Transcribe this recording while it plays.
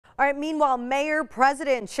All right, meanwhile, Mayor,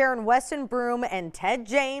 President Sharon Weston Broome and Ted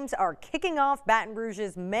James are kicking off Baton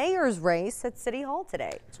Rouge's mayor's race at City Hall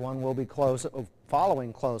today. It's one we'll be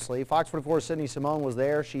following closely. Fox 44's Sydney Simone was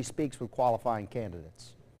there. She speaks with qualifying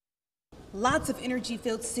candidates. Lots of energy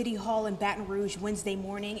filled City Hall in Baton Rouge Wednesday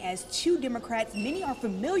morning as two Democrats many are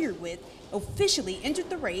familiar with officially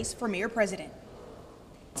entered the race for mayor president.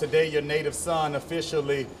 Today, your native son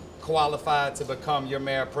officially qualified to become your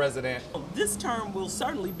mayor president. This term will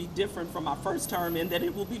certainly be different from my first term in that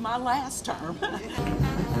it will be my last term.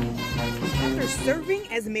 After serving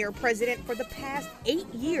as mayor president for the past 8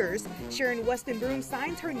 years, Sharon Weston Broome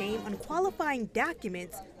signs her name on qualifying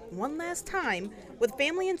documents one last time with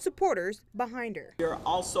family and supporters behind her. We're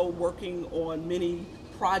also working on many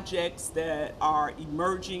projects that are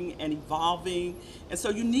emerging and evolving, and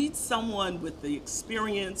so you need someone with the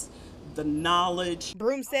experience, the knowledge.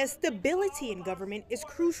 Broome says stability in government is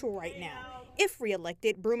crucial right now. If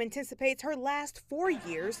reelected, Broome anticipates her last 4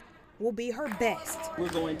 years will be her best. We're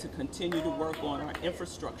going to continue to work on our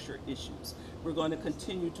infrastructure issues. We're going to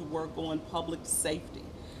continue to work on public safety.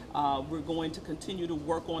 We're going to continue to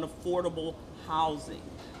work on affordable housing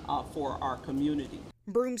for our community.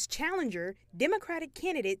 Broome's challenger, Democratic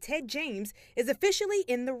candidate Ted James, is officially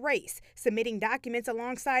in the race, submitting documents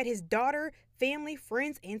alongside his daughter, family,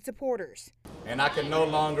 friends, and supporters. And I can no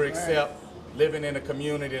longer accept living in a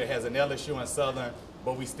community that has an LSU and Southern,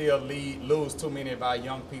 but we still lose too many of our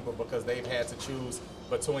young people because they've had to choose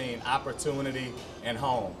between opportunity and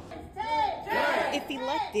home. If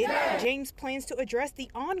elected, James plans to address the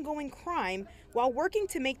ongoing crime while working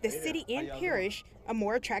to make the city and parish a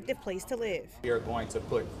more attractive place to live. We are going to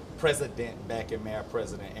put president back in mayor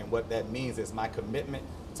president, and what that means is my commitment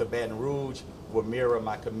to Baton Rouge will mirror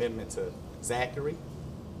my commitment to Zachary,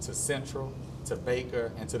 to Central, to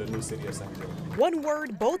Baker, and to the new city of St. Louis. One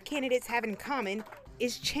word both candidates have in common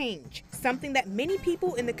is change, something that many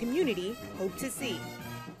people in the community hope to see.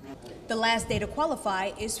 The last day to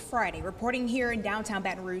qualify is Friday. Reporting here in downtown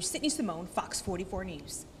Baton Rouge, Sydney Simone, Fox 44 News.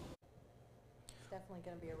 It's definitely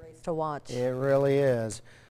going to be a race to watch. It really is.